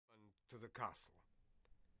the castle.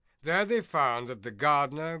 There they found that the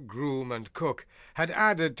gardener, groom, and cook had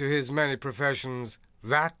added to his many professions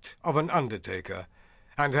that of an undertaker,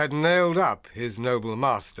 and had nailed up his noble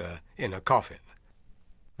master in a coffin.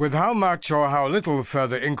 With how much or how little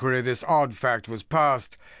further inquiry this odd fact was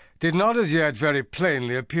passed did not as yet very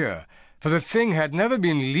plainly appear, for the thing had never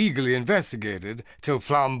been legally investigated till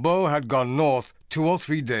Flambeau had gone north 2 or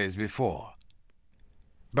 3 days before.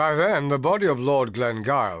 By then the body of Lord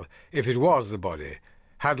Glengyle, if it was the body,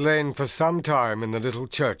 had lain for some time in the little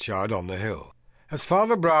churchyard on the hill. As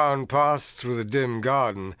Father Brown passed through the dim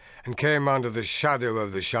garden and came under the shadow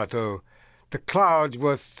of the chateau, the clouds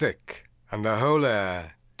were thick and the whole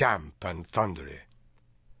air damp and thundery.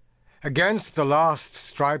 Against the last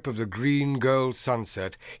stripe of the green-gold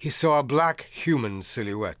sunset he saw a black human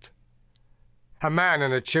silhouette. A man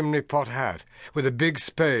in a chimney-pot hat, with a big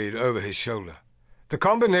spade over his shoulder. The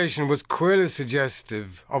combination was queerly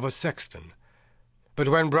suggestive of a sexton, but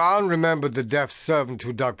when Brown remembered the deaf servant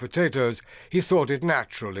who dug potatoes, he thought it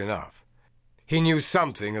natural enough. He knew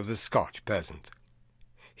something of the Scotch peasant.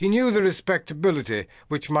 He knew the respectability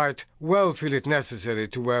which might well feel it necessary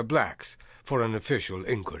to wear blacks for an official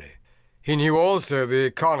inquiry. He knew also the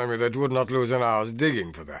economy that would not lose an hour's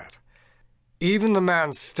digging for that. Even the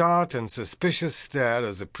man's start and suspicious stare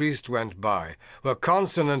as the priest went by were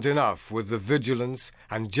consonant enough with the vigilance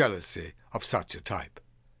and jealousy of such a type.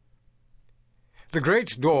 The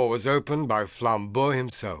great door was opened by Flambeau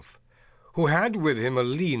himself, who had with him a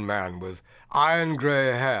lean man with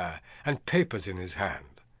iron-grey hair and papers in his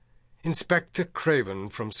hand, Inspector Craven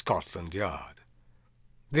from Scotland Yard.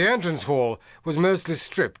 The entrance hall was mostly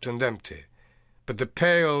stripped and empty, but the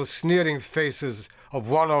pale, sneering faces of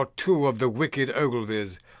 1 or 2 of the wicked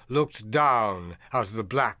Ogilvies looked down out of the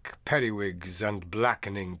black periwigs and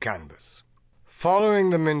blackening canvas. Following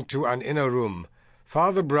them into an inner room,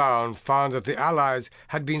 Father Brown found that the allies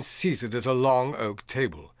had been seated at a long oak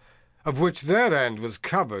table, of which their end was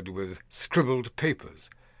covered with scribbled papers,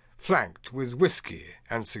 flanked with whisky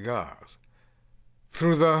and cigars.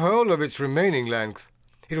 Through the whole of its remaining length,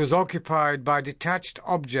 it was occupied by detached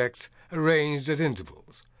objects arranged at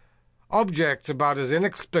intervals, objects about as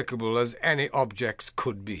inexplicable as any objects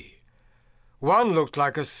could be. One looked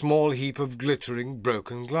like a small heap of glittering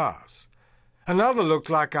broken glass. Another looked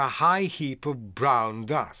like a high heap of brown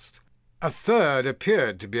dust. A third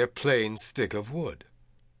appeared to be a plain stick of wood.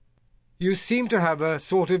 "You seem to have a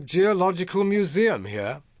sort of geological museum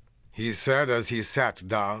here," he said as he sat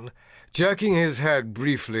down, jerking his head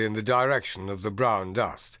briefly in the direction of the brown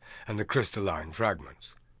dust and the crystalline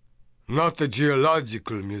fragments. "Not the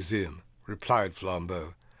geological museum," replied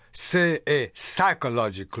Flambeau. "C'est a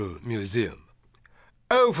psychological museum."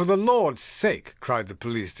 "Oh, for the Lord's sake," cried the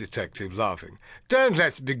police detective, laughing, "don't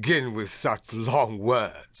let's begin with such long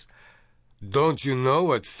words." "Don't you know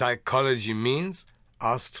what psychology means?"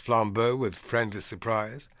 asked Flambeau with friendly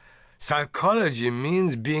surprise. "Psychology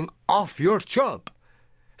means being off your chump."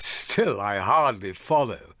 "Still, I hardly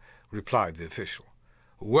follow," replied the official.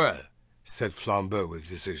 "Well," said Flambeau with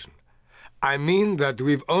decision, "I mean that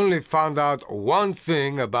we've only found out one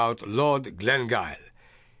thing about Lord Glengyle.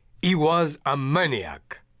 He was a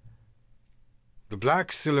maniac." The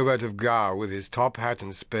black silhouette of Gower with his top hat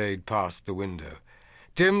and spade passed the window,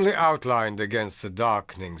 dimly outlined against the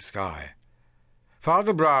darkening sky.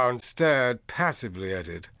 Father Brown stared passively at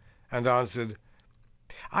it and answered,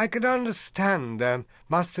 "I can understand there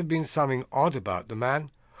must have been something odd about the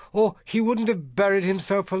man, or he wouldn't have buried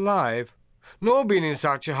himself alive, nor been in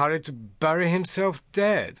such a hurry to bury himself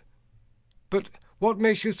dead. But what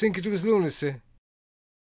makes you think it was lunacy?"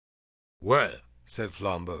 "Well," said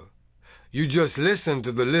Flambeau, "you just listen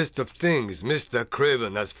to the list of things Mr.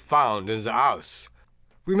 Craven has found in the house."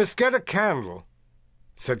 "We must get a candle,"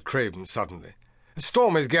 said Craven suddenly. "A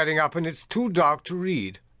storm is getting up, and it's too dark to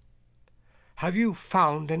read." "Have you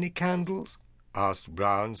found any candles?" asked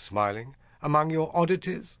Brown, smiling, "among your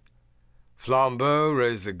oddities?" Flambeau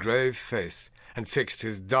raised a grave face and fixed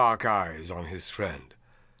his dark eyes on his friend.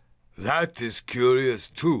 "That is curious,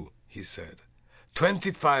 too," he said.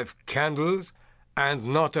 25 candles, and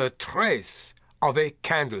not a trace of a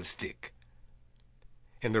candlestick."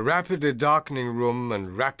 In the rapidly darkening room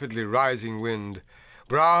and rapidly rising wind,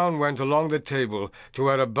 Brown went along the table to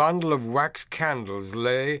where a bundle of wax candles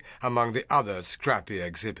lay among the other scrappy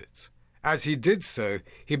exhibits. As he did so,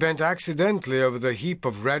 he bent accidentally over the heap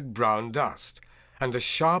of red-brown dust, and a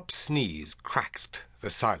sharp sneeze cracked the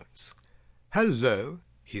silence. "Hello,"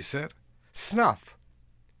 he said. "Snuff."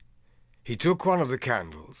 He took one of the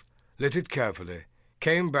candles, lit it carefully,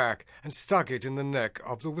 came back and stuck it in the neck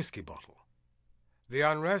of the whisky bottle. The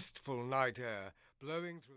unrestful night air, blowing through